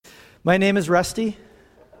My name is Rusty,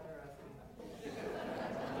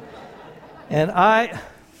 and I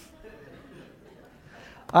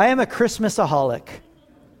am a Christmasaholic.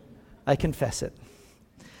 I confess it.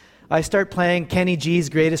 I start playing Kenny G's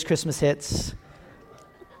greatest Christmas hits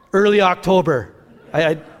early October.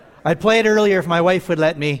 I'd play it earlier if my wife would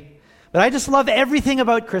let me, but I just love everything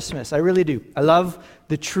about Christmas. I really do. I love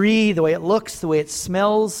the tree, the way it looks, the way it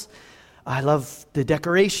smells. I love the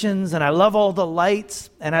decorations, and I love all the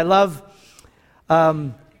lights, and I love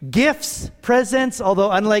gifts, presents,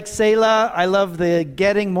 although unlike Selah, I love the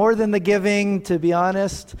getting more than the giving, to be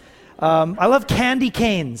honest. I love candy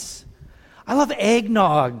canes. I love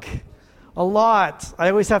eggnog a lot.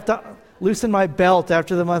 I always have to loosen my belt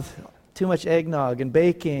after the month, too much eggnog and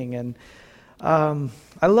baking, and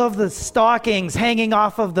I love the stockings hanging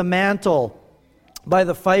off of the mantle by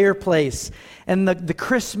the fireplace, and the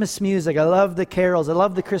Christmas music. I love the carols. I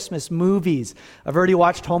love the Christmas movies. I've already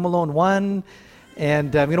watched Home Alone 1,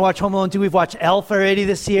 and I'm going to watch Home Alone 2. We've watched Elf already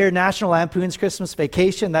this year. National Lampoon's Christmas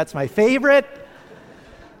Vacation, that's my favorite.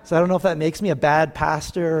 So I don't know if that makes me a bad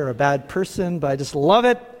pastor or a bad person, but I just love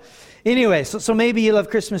it. Anyway, so maybe you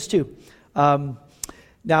love Christmas too.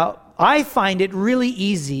 Now, I find it really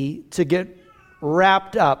easy to get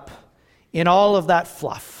wrapped up in all of that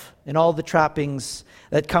fluff and all the trappings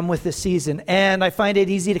that come with the season. And I find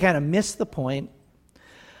it easy to kind of miss the point,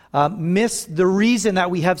 miss the reason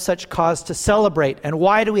that we have such cause to celebrate. And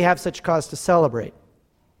why do we have such cause to celebrate?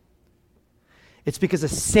 It's because a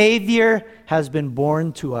Savior has been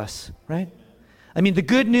born to us, right? I mean, the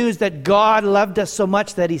good news that God loved us so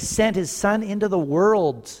much that He sent His Son into the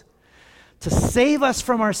world to save us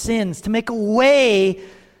from our sins, to make a way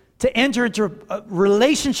to enter into a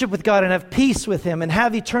relationship with God and have peace with Him and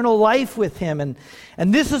have eternal life with Him. And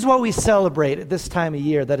this is what we celebrate at this time of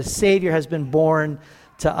year, that a Savior has been born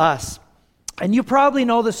to us. And you probably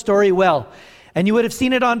know the story well. And you would have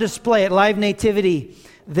seen it on display at Live Nativity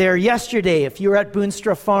there yesterday if you were at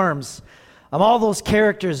Boonstra Farms. All those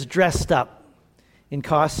characters dressed up in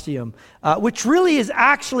costume, which really is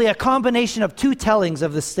actually a combination of two tellings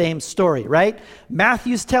of the same story, right?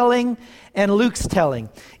 Matthew's telling and Luke's telling.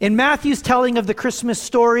 In Matthew's telling of the Christmas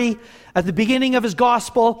story, at the beginning of his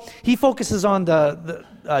gospel, he focuses on the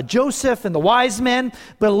Joseph and the wise men,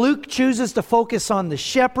 but Luke chooses to focus on the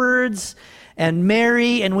shepherds and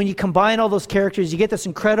Mary, and when you combine all those characters, you get this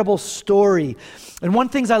incredible story. And one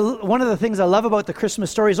of the things I love about the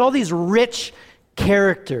Christmas story is all these rich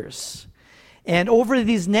characters. And over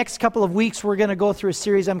these next couple of weeks, we're going to go through a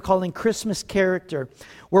series I'm calling Christmas Character,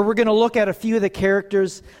 where we're going to look at a few of the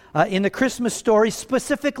characters in the Christmas story,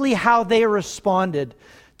 specifically how they responded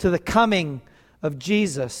to the coming of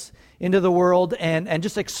Jesus into the world, and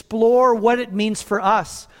just explore what it means for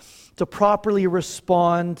us to properly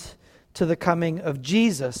respond to the coming of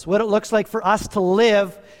Jesus, what it looks like for us to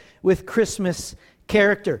live with Christmas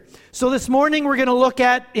character. So this morning, we're going to look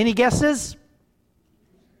at, any guesses?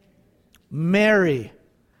 Mary.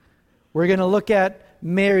 We're going to look at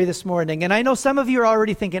Mary this morning. And I know some of you are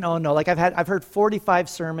already thinking, oh no, like I've heard 45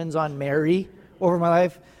 sermons on Mary over my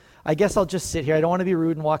life. I guess I'll just sit here. I don't want to be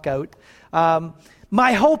rude and walk out.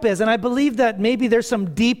 My hope is, and I believe that maybe there's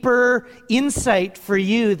some deeper insight for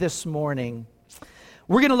you this morning.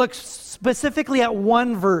 We're going to look specifically at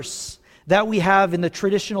one verse that we have in the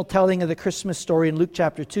traditional telling of the Christmas story in Luke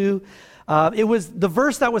chapter 2. It was the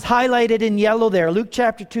verse that was highlighted in yellow there, Luke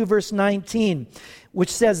chapter 2, verse 19, which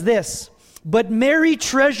says this: "But Mary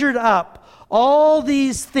treasured up all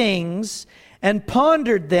these things and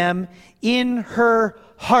pondered them in her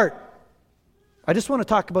heart." I just want to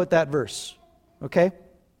talk about that verse, okay?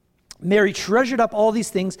 Mary treasured up all these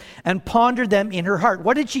things and pondered them in her heart.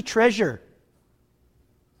 What did she treasure?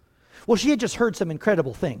 Well, she had just heard some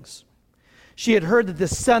incredible things. She had heard that the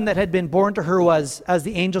son that had been born to her was, as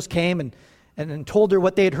the angels came and told her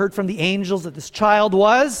what they had heard from the angels, that this child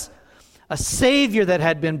was a Savior that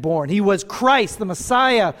had been born. He was Christ, the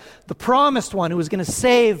Messiah, the promised one who was going to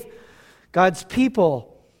save God's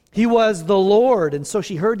people. He was the Lord. And so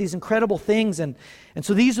she heard these incredible things. And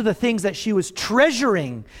so these are the things that she was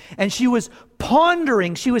treasuring. And she was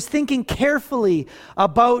pondering. She was thinking carefully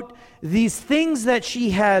about these things that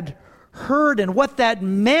she had heard and what that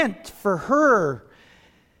meant for her.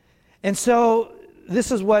 And so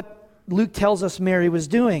this is what Luke tells us Mary was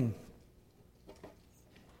doing.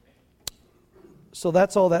 So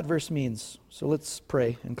that's all that verse means. So let's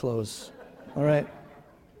pray and close. All right.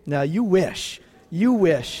 Now you wish. You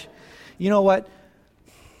know what?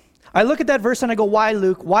 I look at that verse and I go, why,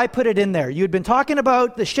 Luke? Why put it in there? You had been talking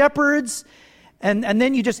about the shepherds And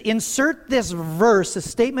then you just insert this verse, a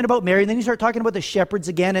statement about Mary, and then you start talking about the shepherds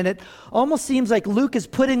again, and it almost seems like Luke is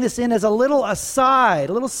putting this in as a little aside,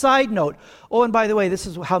 a little side note. Oh, and by the way, this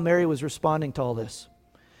is how Mary was responding to all this.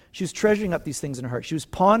 She was treasuring up these things in her heart. She was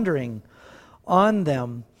pondering on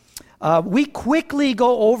them. We quickly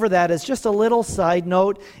go over that as just a little side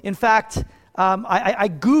note. In fact, I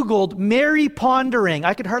Googled Mary pondering.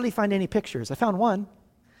 I could hardly find any pictures. I found one.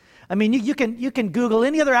 I mean, you can Google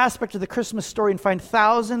any other aspect of the Christmas story and find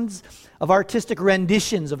thousands of artistic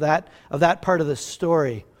renditions of that part of the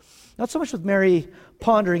story. Not so much with Mary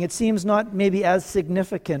pondering. It seems not maybe as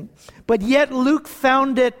significant. But yet Luke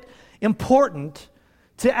found it important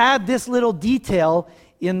to add this little detail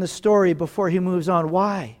in the story before he moves on.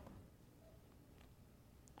 Why?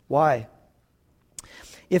 Why?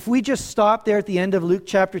 If we just stop there at the end of Luke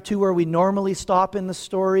chapter 2 where we normally stop in the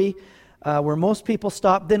story, where most people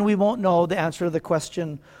stop, then we won't know the answer to the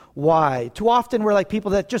question, why? Too often we're like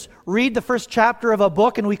people that just read the first chapter of a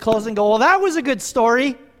book and we close and go, well, that was a good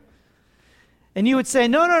story. And you would say,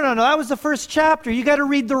 no, that was the first chapter. You got to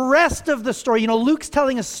read the rest of the story. You know, Luke's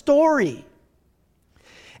telling a story.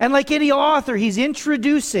 And like any author, he's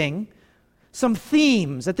introducing some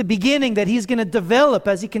themes at the beginning that he's going to develop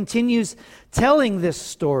as he continues telling this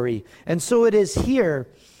story. And so it is here,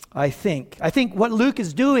 I think. I think what Luke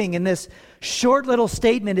is doing in this short little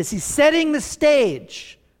statement is he's setting the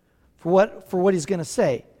stage for what he's going to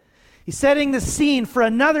say. He's setting the scene for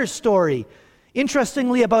another story,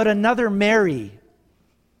 interestingly about another Mary.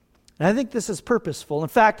 And I think this is purposeful. In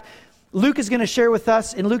fact, Luke is going to share with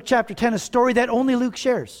us in Luke chapter 10 a story that only Luke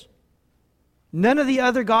shares. None of the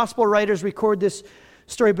other gospel writers record this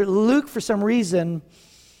story, but Luke, for some reason,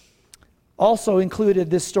 also included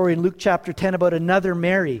this story in Luke chapter 10 about another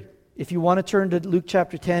Mary. If you want to turn to Luke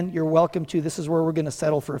chapter 10, you're welcome to. This is where we're going to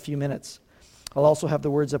settle for a few minutes. I'll also have the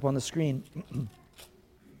words up on the screen.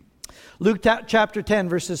 Luke chapter 10,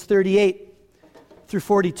 verses 38 through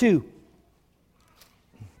 42.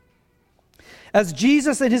 As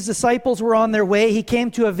Jesus and his disciples were on their way, he came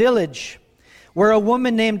to a village where a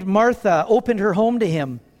woman named Martha opened her home to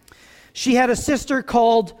him. She had a sister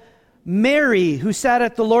called Mary who sat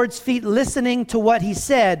at the Lord's feet listening to what he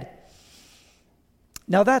said.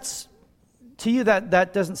 Now that's, to you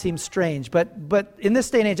that doesn't seem strange, but in this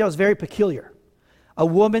day and age that was very peculiar. A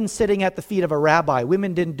woman sitting at the feet of a rabbi.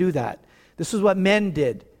 Women didn't do that. This is what men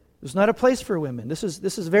did. It was not a place for women. This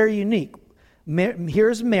is very unique.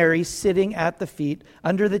 Here's Mary sitting at the feet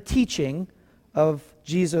under the teaching of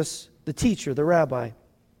Jesus, the teacher, the rabbi.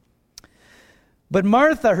 But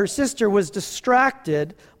Martha, her sister, was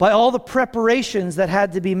distracted by all the preparations that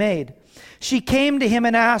had to be made. She came to him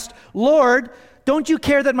and asked, "Lord, don't you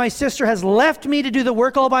care that my sister has left me to do the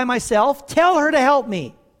work all by myself? Tell her to help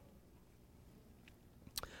me."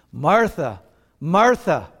 "Martha,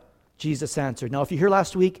 Martha," Jesus answered. Now, if you're here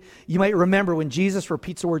last week, you might remember when Jesus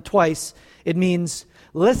repeats the word twice, it means,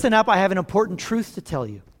 listen up, I have an important truth to tell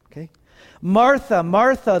you. Okay? "Martha,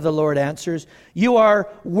 Martha," the Lord answers, "you are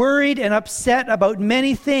worried and upset about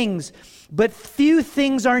many things, but few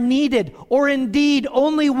things are needed, or indeed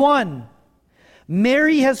only one.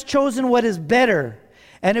 Mary has chosen what is better,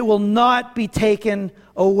 and it will not be taken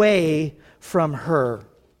away from her."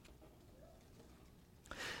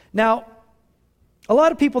 Now, a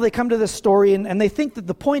lot of people, they come to this story and they think that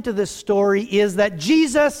the point of this story is that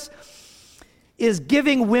Jesus is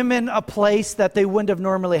giving women a place that they wouldn't have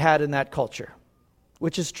normally had in that culture,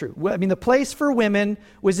 which is true. I mean, the place for women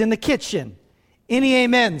was in the kitchen. Any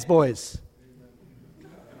amens, boys?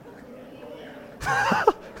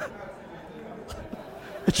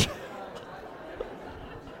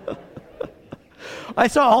 I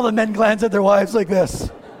saw all the men glance at their wives like this.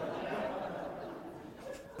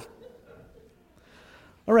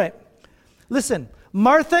 All right. Listen,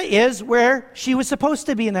 Martha is where she was supposed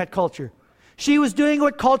to be in that culture. She was doing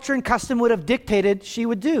what culture and custom would have dictated she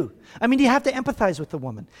would do. I mean, you have to empathize with the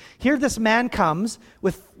woman. Here this man comes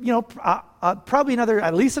with, probably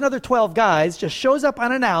at least another 12 guys, just shows up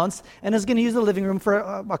unannounced and is going to use the living room for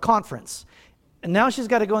a conference. And now she's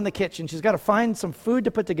got to go in the kitchen. She's got to find some food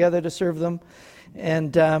to put together to serve them.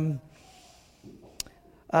 And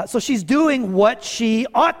so she's doing what she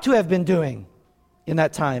ought to have been doing in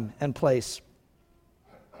that time and place.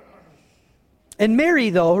 And Mary,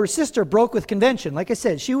 though, her sister, broke with convention. Like I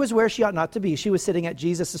said, she was where she ought not to be. She was sitting at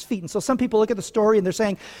Jesus' feet. And so some people look at the story and they're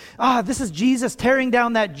saying, this is Jesus tearing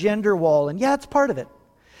down that gender wall. And yeah, that's part of it.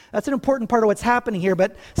 That's an important part of what's happening here.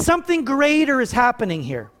 But something greater is happening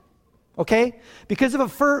here. Okay? Because of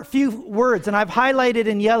a few words, and I've highlighted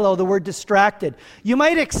in yellow the word distracted. You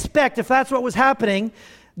might expect, if that's what was happening,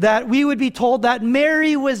 that we would be told that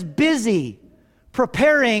Mary was busy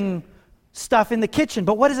preparing stuff in the kitchen.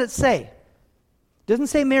 But what does it say? It doesn't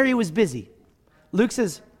say Mary was busy. Luke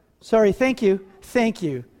says, sorry, thank you.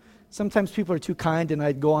 Sometimes people are too kind and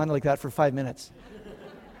I'd go on like that for 5 minutes.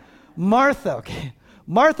 Martha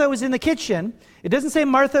was in the kitchen. It doesn't say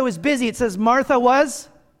Martha was busy. It says Martha was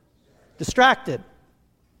distracted.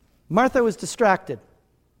 Martha was distracted.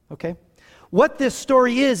 Okay? What this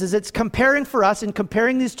story is it's comparing for us, in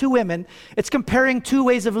comparing these two women, it's comparing two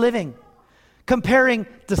ways of living. Comparing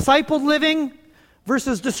discipled living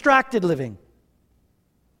versus distracted living.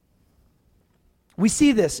 We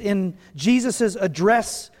see this in Jesus'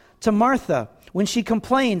 address to Martha when she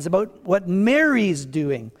complains about what Mary's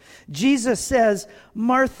doing. Jesus says,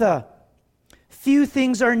 Martha, few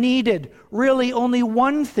things are needed. Really, only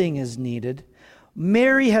one thing is needed.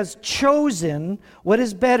 Mary has chosen what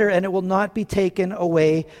is better, and it will not be taken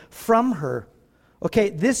away from her. Okay,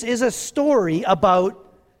 this is a story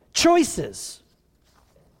about choices.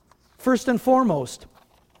 First and foremost,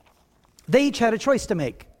 they each had a choice to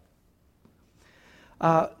make.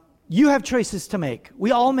 You have choices to make.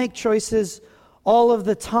 We all make choices all of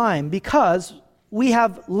the time because we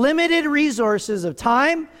have limited resources of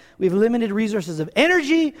time, we have limited resources of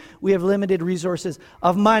energy, we have limited resources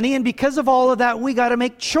of money, and because of all of that, we got to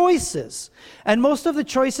make choices. And most of the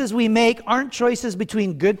choices we make aren't choices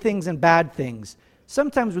between good things and bad things.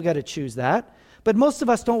 Sometimes we got to choose that, but most of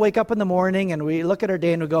us don't wake up in the morning and we look at our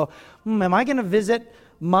day and we go, am I going to visit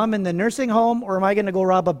mom in the nursing home or am I going to go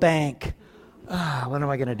rob a bank? What am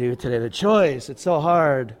I going to do today? The choice, it's so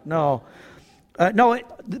hard. No,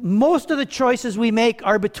 most of the choices we make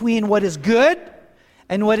are between what is good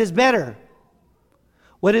and what is better.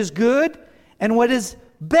 What is good and what is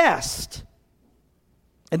best.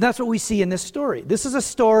 And that's what we see in this story. This is a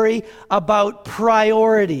story about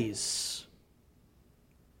priorities.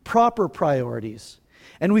 Proper priorities.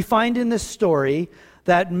 And we find in this story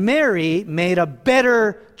that Mary made a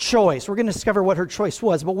better choice. We're going to discover what her choice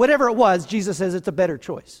was, but whatever it was, Jesus says it's a better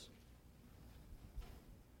choice.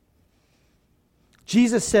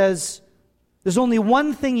 Jesus says there's only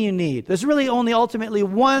one thing you need. There's really only ultimately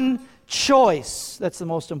one choice that's the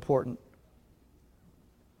most important.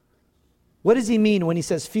 What does he mean when he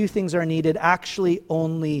says few things are needed? Actually,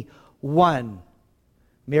 only one.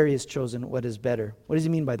 Mary has chosen what is better. What does he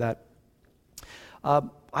mean by that?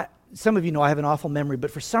 Some of you know I have an awful memory,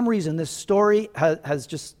 but for some reason this story has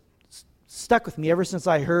just stuck with me ever since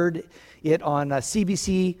I heard it on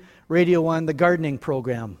CBC Radio 1, the gardening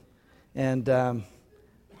program. And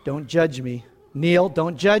don't judge me. Neil,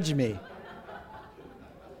 don't judge me.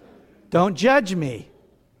 Don't judge me,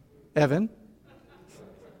 Evan.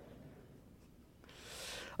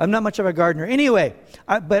 I'm not much of a gardener. Anyway,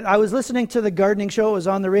 but I was listening to the gardening show. It was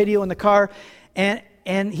on the radio in the car,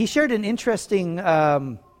 and he shared an interesting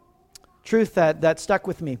truth that stuck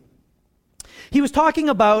with me. He was talking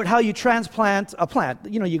about how you transplant a plant.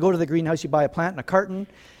 You know, you go to the greenhouse, you buy a plant in a carton,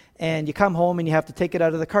 and you come home and you have to take it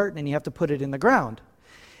out of the carton and you have to put it in the ground.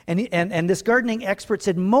 And this gardening expert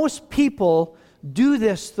said most people do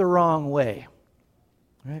this the wrong way.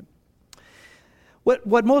 Right?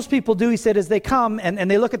 What most people do, he said, is they come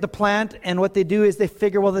and they look at the plant, and what they do is they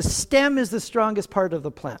figure, well, the stem is the strongest part of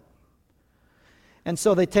the plant. And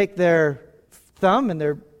so they take their thumb and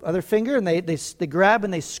their other finger and they grab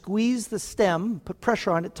and they squeeze the stem, put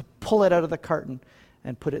pressure on it to pull it out of the carton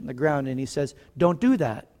and put it in the ground. And he says, don't do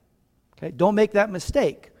that. Okay? Don't make that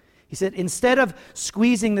mistake. He said, instead of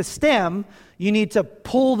squeezing the stem, you need to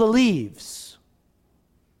pull the leaves.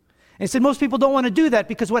 And he said, most people don't want to do that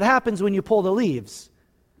because what happens when you pull the leaves?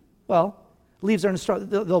 Well, leaves aren't strong,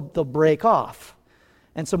 they'll break off.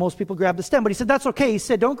 And so most people grab the stem. But he said, that's okay. He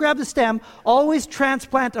said, don't grab the stem. Always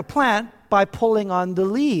transplant a plant by pulling on the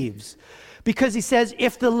leaves. Because he says,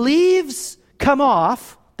 if the leaves come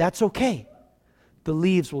off, that's okay. The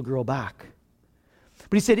leaves will grow back.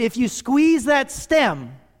 But he said, if you squeeze that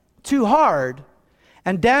stem too hard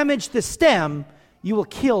and damage the stem, you will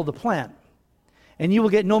kill the plant. And you will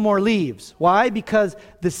get no more leaves. Why? Because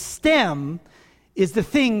the stem is the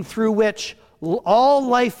thing through which all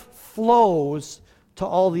life flows to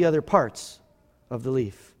all the other parts of the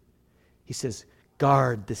leaf. He says,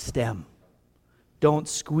 guard the stem. Don't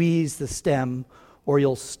squeeze the stem or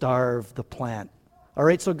you'll starve the plant. All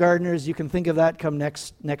right, so gardeners, you can think of that come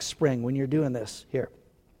next spring when you're doing this here.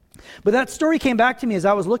 But that story came back to me as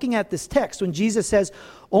I was looking at this text when Jesus says,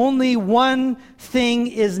 only one thing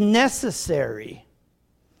is necessary.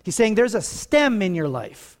 He's saying there's a stem in your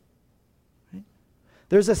life.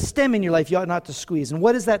 There's a stem in your life you ought not to squeeze. And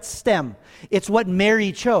what is that stem? It's what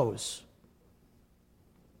Mary chose.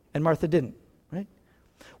 And Martha didn't, right?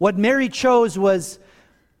 What Mary chose was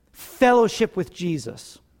fellowship with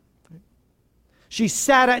Jesus. She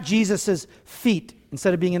sat at Jesus' feet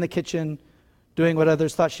instead of being in the kitchen doing what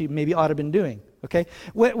others thought she maybe ought to have been doing. Okay?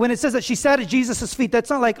 When it says that she sat at Jesus' feet, that's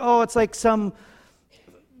not like, oh, it's like some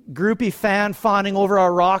groupie fan fawning over a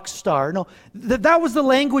rock star. No, that was the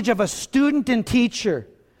language of a student and teacher.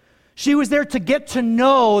 She was there to get to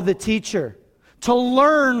know the teacher, to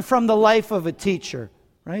learn from the life of a teacher,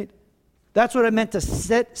 right? That's what it meant to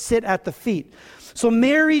sit at the feet. So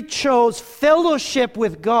Mary chose fellowship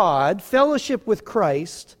with God, fellowship with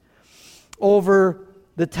Christ, over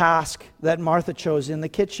the task that Martha chose in the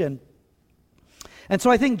kitchen. And so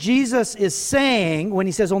I think Jesus is saying, when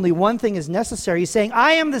he says only one thing is necessary, he's saying,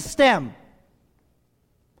 I am the stem.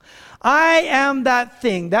 I am that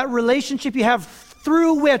thing, that relationship you have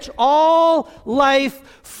through which all life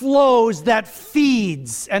flows, that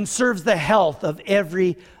feeds and serves the health of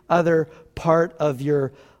every other part of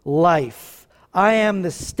your life. I am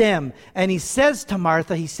the stem. And he says to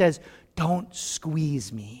Martha, he says, don't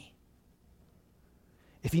squeeze me.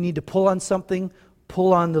 If you need to pull on something,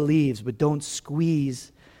 pull on the leaves, but don't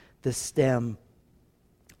squeeze the stem.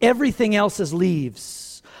 Everything else is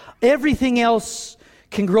leaves. Everything else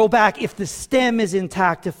can grow back if the stem is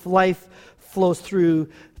intact, if life flows through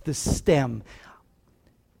the stem.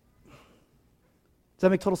 Does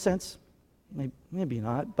that make total sense? Maybe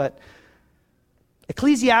not, but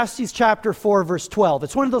Ecclesiastes chapter 4, verse 12.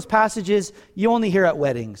 It's one of those passages you only hear at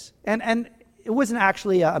weddings. And it wasn't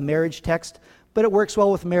actually a marriage text, but it works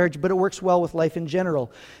well with marriage, but it works well with life in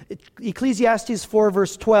general. Ecclesiastes 4,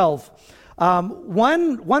 verse 12.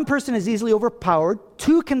 One person is easily overpowered.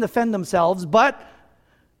 Two can defend themselves, but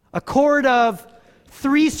a cord of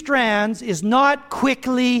 3 strands is not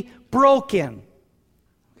quickly broken.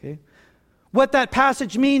 Okay? What that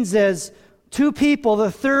passage means is 2 people,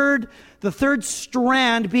 the third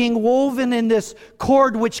strand being woven in this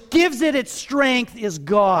cord, which gives it its strength, is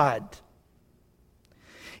God.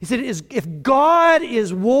 He said, if God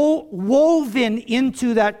is woven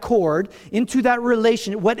into that cord, into that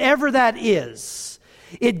relation, whatever that is,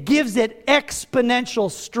 it gives it exponential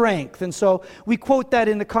strength. And so we quote that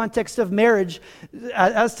in the context of marriage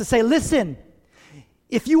as to say, listen,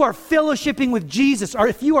 if you are fellowshipping with Jesus, or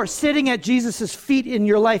if you are sitting at Jesus' feet in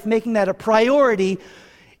your life, making that a priority,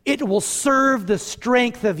 it will serve the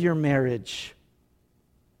strength of your marriage.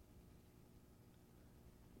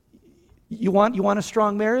 You want a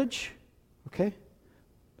strong marriage? Okay.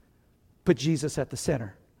 Put Jesus at the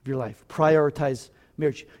center of your life. Prioritize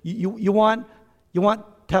marriage. You want to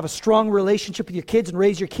have a strong relationship with your kids and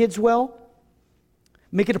raise your kids well?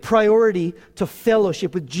 Make it a priority to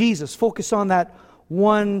fellowship with Jesus. Focus on that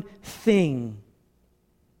one thing.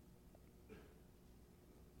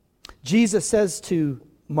 Jesus says to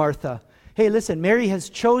Martha, hey, listen, Mary has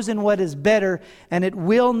chosen what is better, and it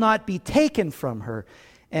will not be taken from her.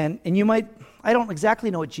 And you might, I don't exactly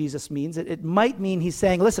know what Jesus means. It might mean he's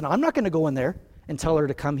saying, listen, I'm not going to go in there and tell her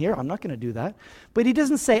to come here. I'm not going to do that. But he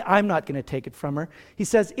doesn't say, I'm not going to take it from her. He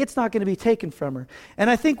says, it's not going to be taken from her. And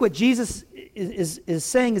I think what Jesus is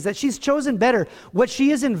saying is that she's chosen better. What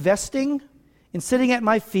she is investing in sitting at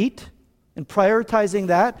my feet and prioritizing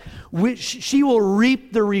that, she will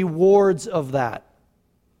reap the rewards of that.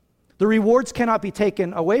 The rewards cannot be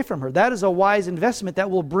taken away from her. That is a wise investment that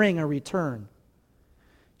will bring a return.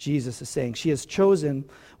 Jesus is saying she has chosen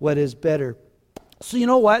what is better. So you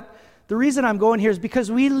know what? The reason I'm going here is because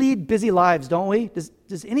we lead busy lives, don't we?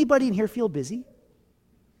 Does anybody in here feel busy?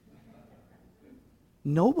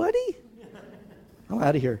 Nobody? I'm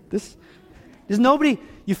out of here. Does nobody?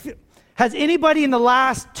 Has anybody in the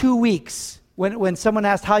last 2 weeks, when someone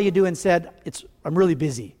asked how you do and said, I'm really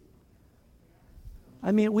busy?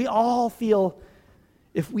 I mean, if we all feel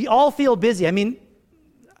busy, I mean,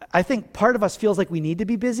 I think part of us feels like we need to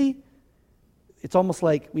be busy. It's almost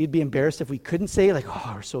like we'd be embarrassed if we couldn't say, like,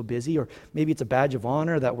 oh, we're so busy, or maybe it's a badge of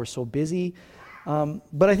honor that we're so busy.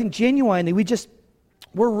 But I think genuinely,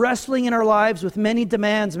 we're wrestling in our lives with many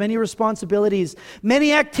demands, many responsibilities,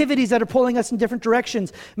 many activities that are pulling us in different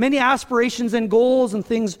directions, many aspirations and goals and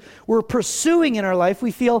things we're pursuing in our life.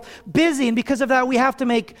 We feel busy, and because of that, we have to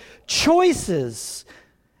make choices.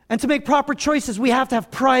 And to make proper choices, we have to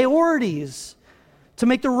have priorities. To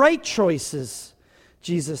make the right choices,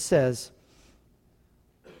 Jesus says.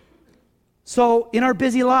 So in our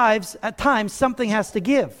busy lives, at times, something has to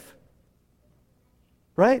give.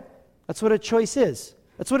 Right? That's what a choice is.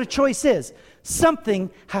 That's what a choice is. Something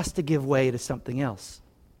has to give way to something else.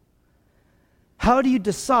 How do you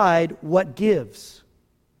decide what gives?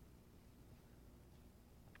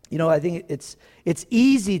 You know, I think it's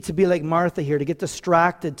easy to be like Martha here, to get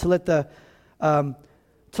distracted, to let the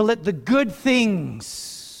good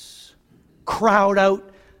things crowd out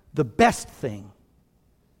the best thing,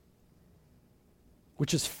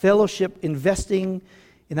 which is fellowship, investing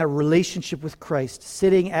in that relationship with Christ,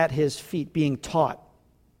 sitting at his feet, being taught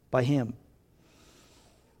by him.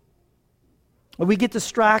 We get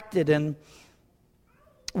distracted, and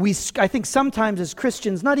I think sometimes as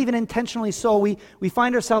Christians, not even intentionally so, we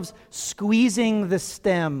find ourselves squeezing the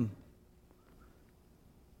stem.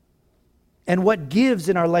 And what gives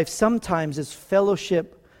in our life sometimes is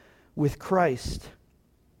fellowship with Christ.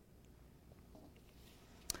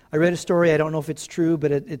 I read a story, I don't know if it's true,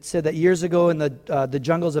 but it said that years ago in the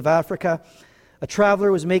jungles of Africa, a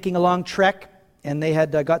traveler was making a long trek, and they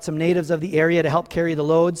had got some natives of the area to help carry the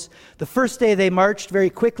loads. The first day they marched very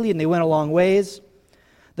quickly, and they went a long ways.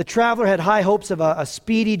 The traveler had high hopes of a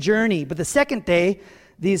speedy journey, but the second day,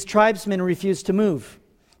 these tribesmen refused to move.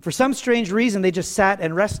 For some strange reason, they just sat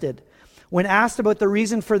and rested. When asked about the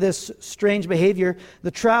reason for this strange behavior,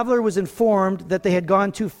 the traveler was informed that they had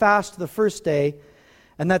gone too fast the first day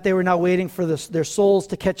and that they were now waiting for their souls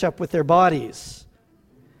to catch up with their bodies.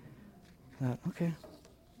 Okay.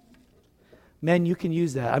 Men, you can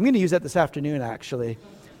use that. I'm going to use that this afternoon, actually.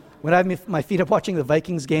 When I have my feet up watching the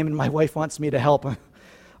Vikings game and my wife wants me to help,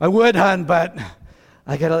 I would, hon, but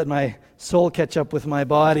I got to let my soul catch up with my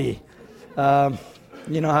body.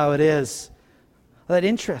 You know how it is. That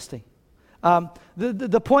interesting.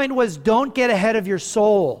 The point was, don't get ahead of your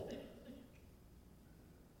soul.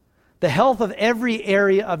 The health of every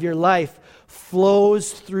area of your life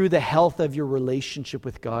flows through the health of your relationship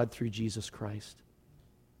with God through Jesus Christ.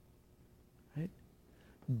 Right?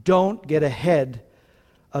 Don't get ahead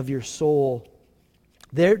of your soul.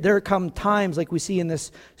 There come times, like we see in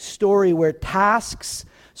this story, where tasks,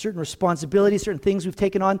 certain responsibilities, certain things we've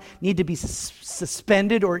taken on need to be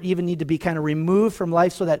suspended or even need to be kind of removed from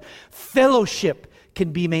life so that fellowship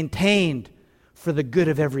can be maintained for the good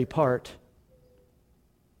of every part.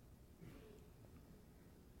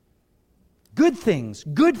 Good things,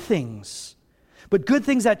 but good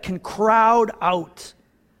things that can crowd out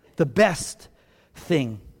the best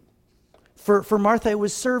thing. For Martha, it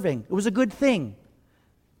was serving. It was a good thing.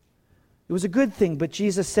 It was a good thing, but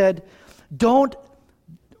Jesus said, don't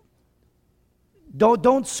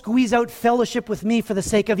squeeze out fellowship with me for the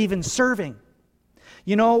sake of even serving.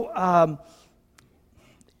 You know,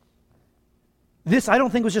 this I don't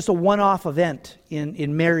think was just a one-off event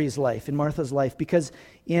in Mary's life, in Martha's life, because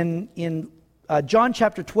in John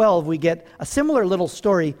chapter 12, we get a similar little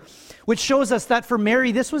story, which shows us that for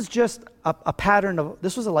Mary, this was just a pattern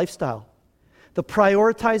this was a lifestyle. The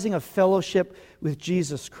prioritizing of fellowship with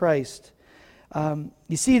Jesus Christ.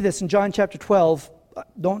 You see this in John chapter 12.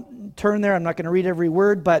 Don't turn there, I'm not going to read every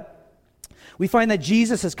word, but we find that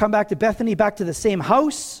Jesus has come back to Bethany, back to the same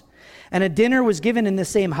house, and a dinner was given in the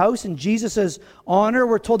same house. In Jesus' honor,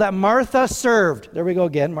 we're told that Martha served. There we go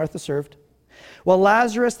again, Martha served. While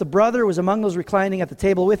Lazarus, the brother, was among those reclining at the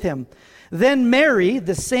table with him. Then Mary,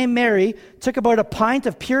 the same Mary, took about a pint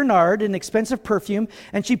of pure nard, an expensive perfume,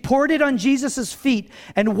 and she poured it on Jesus' feet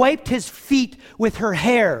and wiped his feet with her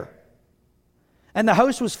hair. And the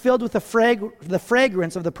house was filled with the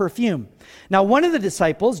fragrance of the perfume. Now one of the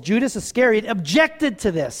disciples, Judas Iscariot, objected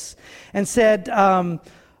to this and said,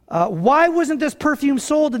 why wasn't this perfume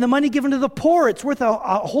sold and the money given to the poor? It's worth a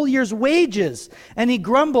whole year's wages. And he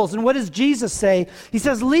grumbles. And what does Jesus say? He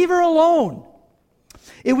says, leave her alone.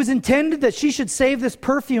 It was intended that she should save this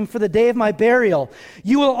perfume for the day of my burial.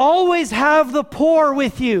 You will always have the poor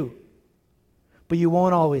with you, but you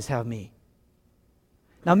won't always have me.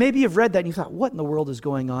 Now, maybe you've read that and you thought, what in the world is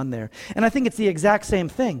going on there? And I think it's the exact same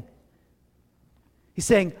thing. He's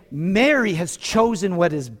saying, Mary has chosen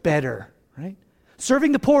what is better, right?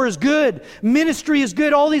 Serving the poor is good. Ministry is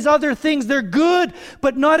good. All these other things, they're good,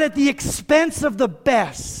 but not at the expense of the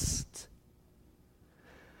best.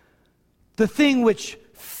 The thing which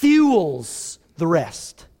fuels the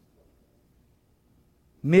rest.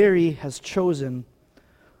 Mary has chosen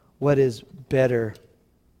what is better.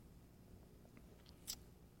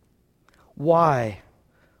 Why?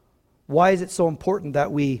 Why is it so important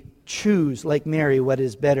that we choose, like Mary, what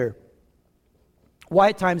is better? Why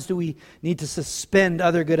at times do we need to suspend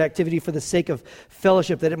other good activity for the sake of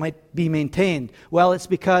fellowship that it might be maintained? Well, it's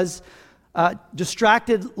because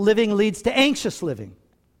distracted living leads to anxious living.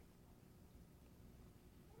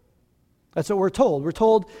 That's what we're told. We're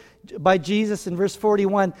told by Jesus in verse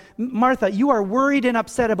 41, Martha, you are worried and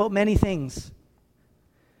upset about many things.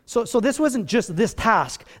 So this wasn't just this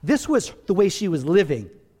task. This was the way she was living.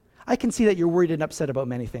 I can see that you're worried and upset about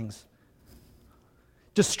many things.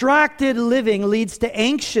 Distracted living leads to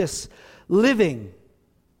anxious living.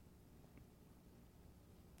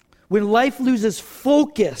 When life loses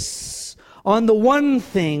focus on the one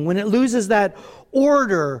thing, when it loses that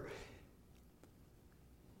order,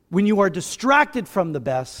 when you are distracted from the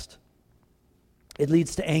best, it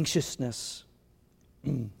leads to anxiousness.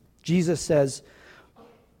 Jesus says,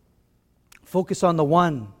 focus on the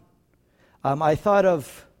one. I thought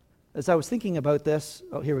of, as I was thinking about this,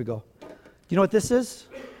 here we go. Do you know what this is?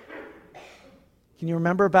 Can you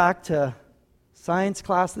remember back to science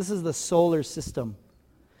class? This is the solar system.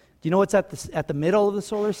 Do you know what's at the middle of the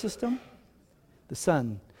solar system? The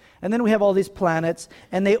sun. And then we have all these planets,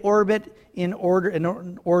 and they orbit in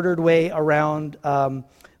an ordered way around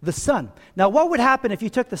the sun. Now, what would happen if you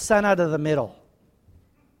took the sun out of the middle?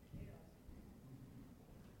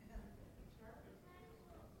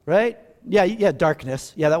 Right? Yeah,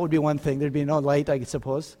 darkness. Yeah, that would be one thing. There'd be no light, I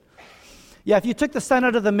suppose. Yeah, if you took the sun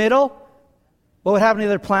out of the middle, what would happen to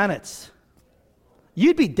the other planets?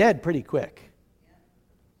 You'd be dead pretty quick.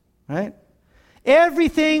 Right?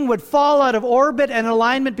 Everything would fall out of orbit and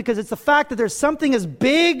alignment because it's the fact that there's something as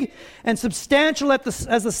big and substantial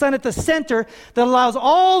as the sun at the center that allows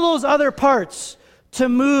all those other parts to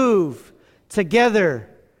move together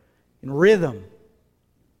in rhythm, in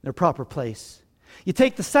their proper place. You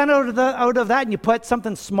take the sun out of that and you put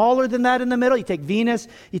something smaller than that in the middle. You take Venus,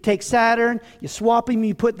 you take Saturn, you swap them,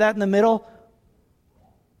 you put that in the middle.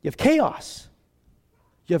 You have chaos.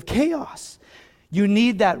 You have chaos. You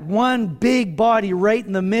need that one big body right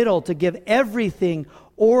in the middle to give everything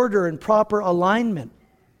order and proper alignment.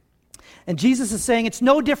 And Jesus is saying it's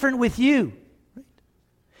no different with you.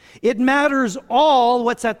 It matters all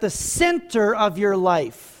what's at the center of your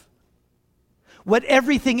life, what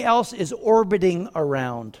everything else is orbiting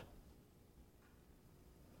around.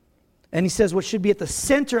 And he says what should be at the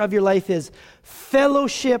center of your life is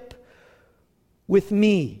fellowship with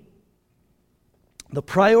me. The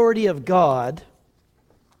priority of God,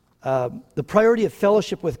 the priority of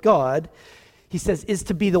fellowship with God, he says, is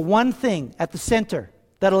to be the one thing at the center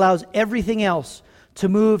that allows everything else to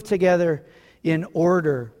move together in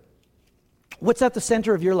order. What's at the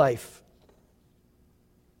center of your life?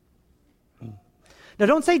 Now,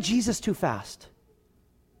 don't say Jesus too fast,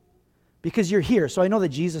 because you're here, so I know that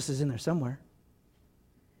Jesus is in there somewhere.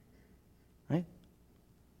 Right?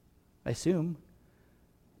 I assume.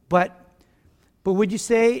 But would you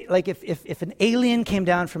say, like, if an alien came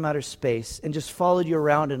down from outer space and just followed you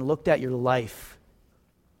around and looked at your life,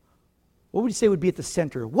 what would you say would be at the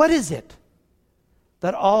center? What is it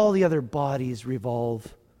that all the other bodies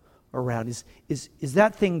revolve around? Is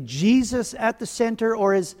that thing Jesus at the center,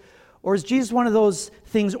 or is Jesus one of those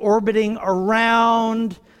things orbiting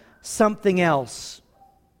around something else?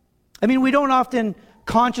 I mean, we don't often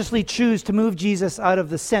consciously choose to move Jesus out of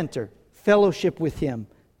the center, fellowship with him.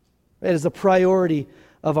 It is a priority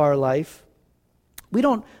of our life. We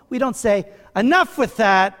don't say, enough with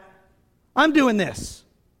that, I'm doing this.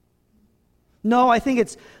 No, I think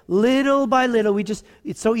it's little by little. It's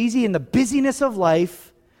so easy in the busyness of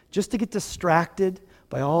life just to get distracted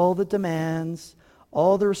by all the demands,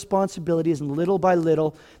 all the responsibilities, and little by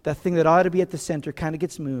little, that thing that ought to be at the center kind of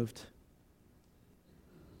gets moved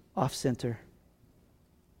off center.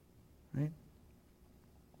 Right?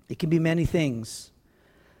 It can be many things.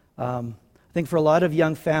 I think for a lot of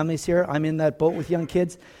young families here, I'm in that boat with young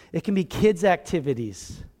kids, it can be kids'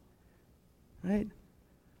 activities, right?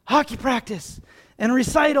 Hockey practice and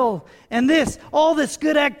recital and all this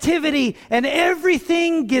good activity, and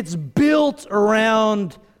everything gets built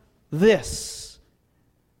around this.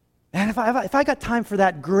 And if I got time for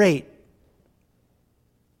that, great.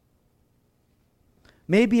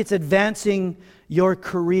 Maybe it's advancing your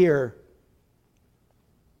career.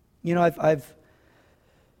 You know, I've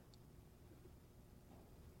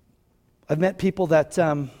met people that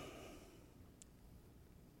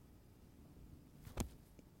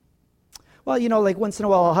well, you know, like once in a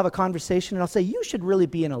while I'll have a conversation and I'll say, you should really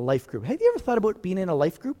be in a life group. Have you ever thought about being in a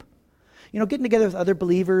life group? You know, getting together with other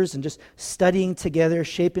believers and just studying together,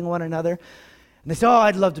 shaping one another. And they say, oh,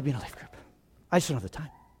 I'd love to be in a life group. I just don't have the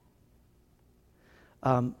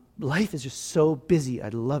time. Life is just so busy.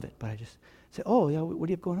 I'd love it. But I just say, oh, yeah, what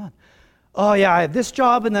do you have going on? Oh, yeah, I have this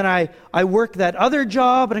job, and then I work that other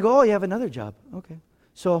job, and I go, oh, you have another job. Okay.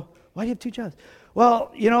 So why do you have two jobs?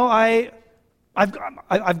 Well, you know,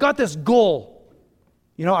 I've got this goal.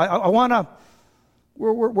 You know, I want to,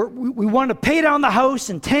 we want to pay down the house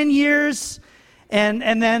in 10 years,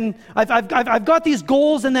 and then I've got these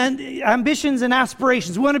goals and then ambitions and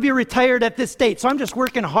aspirations. We want to be retired at this date, so I'm just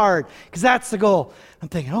working hard because that's the goal. I'm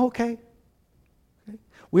thinking, oh, okay.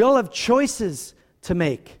 We all have choices to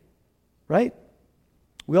make. Right?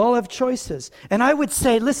 We all have choices. And I would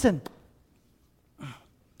say, listen,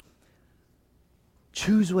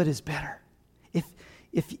 choose what is better.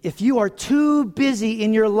 If you are too busy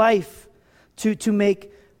in your life to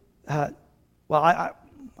make, I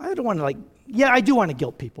don't want to I do want to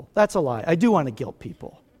guilt people. That's a lie. I do want to guilt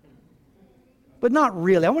people. But not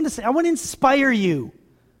really. I want to inspire you.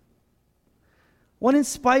 I want to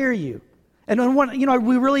inspire you. And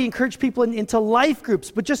we really encourage people into life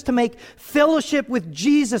groups, but just to make fellowship with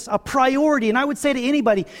Jesus a priority. And I would say to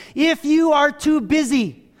anybody, if you are too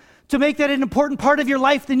busy to make that an important part of your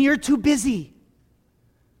life, then you're too busy.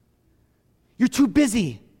 You're too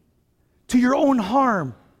busy to your own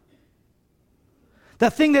harm.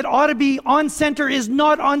 That thing that ought to be on center is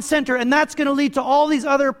not on center, and that's going to lead to all these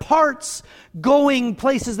other parts going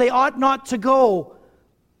places they ought not to go.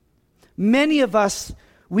 Many of us,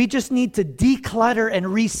 we just need to declutter and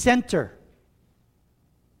recenter.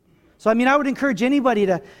 So, I would encourage anybody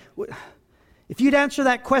to, if you'd answer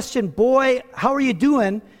that question, boy, how are you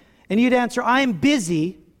doing? And you'd answer, I'm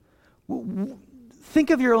busy. Think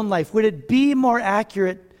of your own life. Would it be more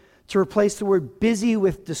accurate to replace the word busy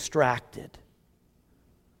with distracted?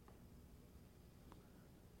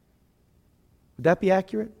 Would that be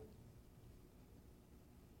accurate?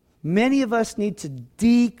 Many of us need to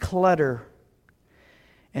declutter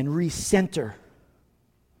and recenter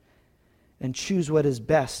and choose what is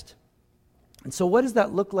best. And so what does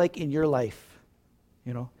that look like in your life?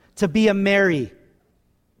 To be a Mary.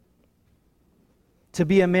 To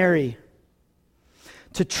be a Mary.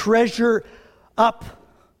 To treasure up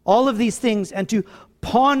all of these things and to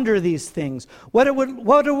ponder these things. What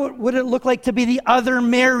would it look like to be the other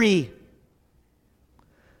Mary?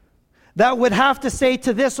 That would have to say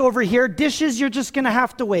to this over here, dishes, you're just going to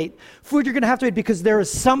have to wait. Food, you're going to have to wait because there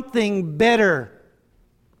is something better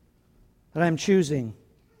that I'm choosing.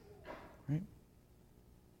 Right?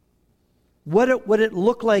 What would it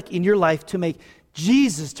look like in your life to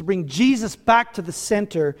bring Jesus back to the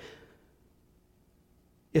center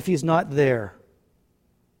if he's not there?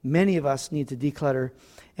 Many of us need to declutter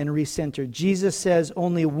and recenter. Jesus says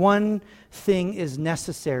only one thing is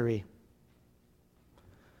necessary.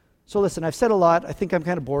 So listen, I've said a lot. I think I'm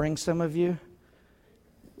kind of boring some of you.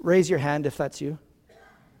 Raise your hand if that's you.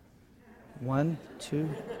 1, 2.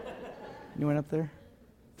 Anyone up there?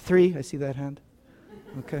 3, I see that hand.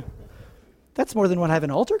 Okay. That's more than when I have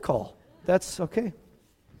an altar call. That's okay.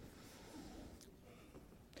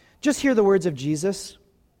 Just hear the words of Jesus,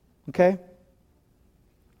 okay?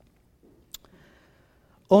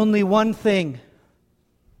 Only one thing.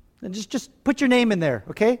 And just put your name in there,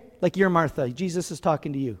 okay? Like you're Martha. Jesus is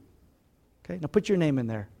talking to you. Okay, now put your name in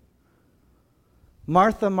there.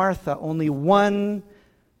 Martha, Martha, only one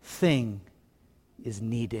thing is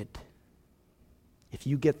needed. If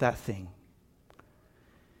you get that thing,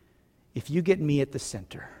 if you get me at the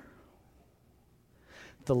center,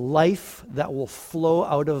 the life that will flow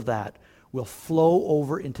out of that will flow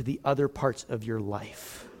over into the other parts of your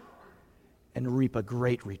life and reap a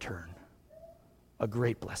great return, a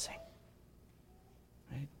great blessing.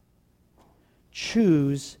 Right?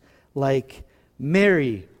 Choose like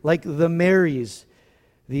Mary, like the Marys,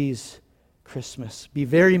 these Christmas. Be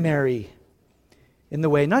very merry in the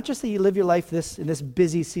way, not just that you live your life in this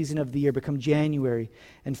busy season of the year, but come January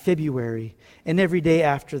and February and every day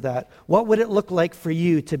after that. What would it look like for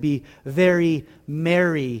you to be very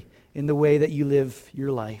merry in the way that you live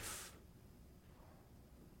your life?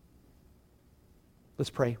 Let's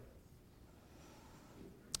pray.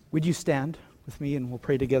 Would you stand with me and we'll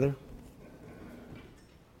pray together?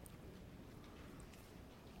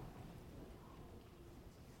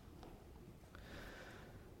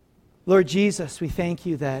 Lord Jesus, we thank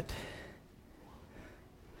you that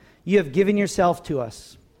you have given yourself to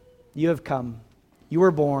us. You have come. You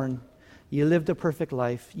were born. You lived a perfect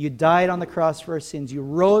life. You died on the cross for our sins. You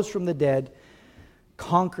rose from the dead,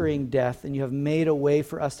 conquering death, and you have made a way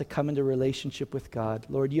for us to come into relationship with God.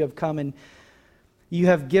 Lord, you have come and you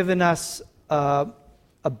have given us a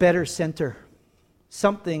better center,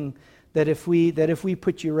 something that if we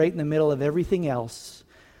put you right in the middle of everything else,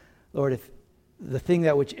 Lord, if the thing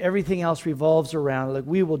that which everything else revolves around, like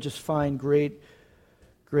we will just find great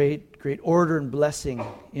order and blessing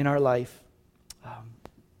in our life.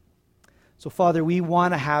 So Father, we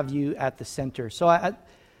want to have you at the center. So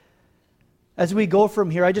as we go from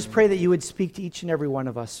here, I just pray that you would speak to each and every one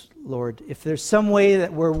of us, Lord. If there's some way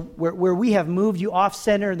that where we have moved you off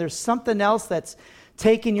center and there's something else that's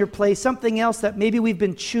taken your place, something else that maybe we've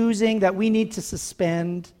been choosing that we need to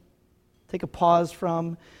suspend, take a pause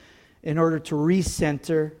from, in order to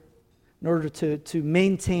recenter, in order to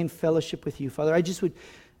maintain fellowship with you, Father. I just would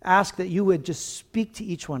ask that you would just speak to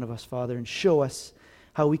each one of us, Father, and show us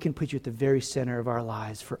how we can put you at the very center of our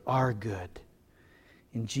lives for our good.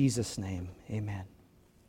 In Jesus' name, amen.